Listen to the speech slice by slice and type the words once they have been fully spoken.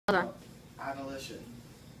Hold on. Abolition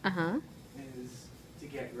Uh-huh. is to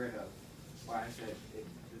get rid of. Why I said it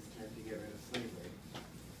is turned to get rid of slavery.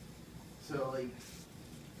 So, like,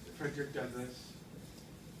 Frederick Douglass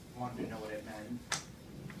wanted to know what it meant,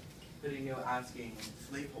 but he knew asking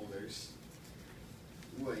slaveholders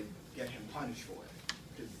would get him punished for it,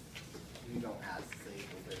 because you don't ask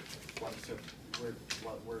slaveholders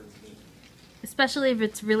what words mean. Especially if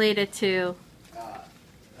it's related to...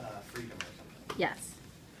 Freedom or something. Yes.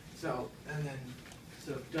 So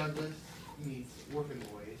Douglas meets orphan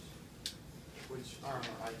boys, which are,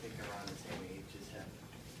 I think, around the same age as him.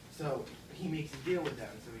 So he makes a deal with them.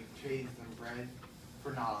 So he trades them bread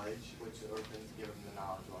for knowledge, which the orphans give him the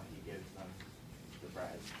knowledge while he gives them the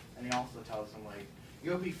bread. And he also tells them, like,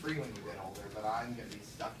 you'll be free when you get older, but I'm going to be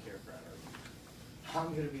stuck here forever.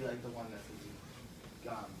 I'm going to be like the one that's going to be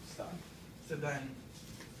stuck.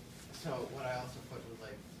 So what I also put was,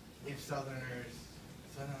 like, if Southerners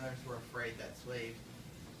were afraid that slaves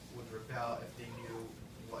would rebel if they knew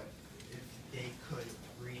if they could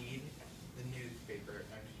read the newspaper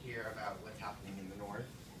and hear about what's happening in the North.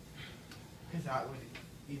 Because that would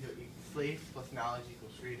either slaves plus knowledge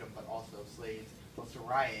equals freedom, but also slaves plus a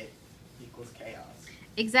riot equals chaos.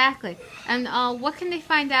 Exactly. And what can they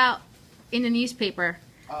find out in the newspaper?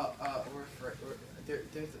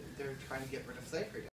 They're trying to get rid of slavery.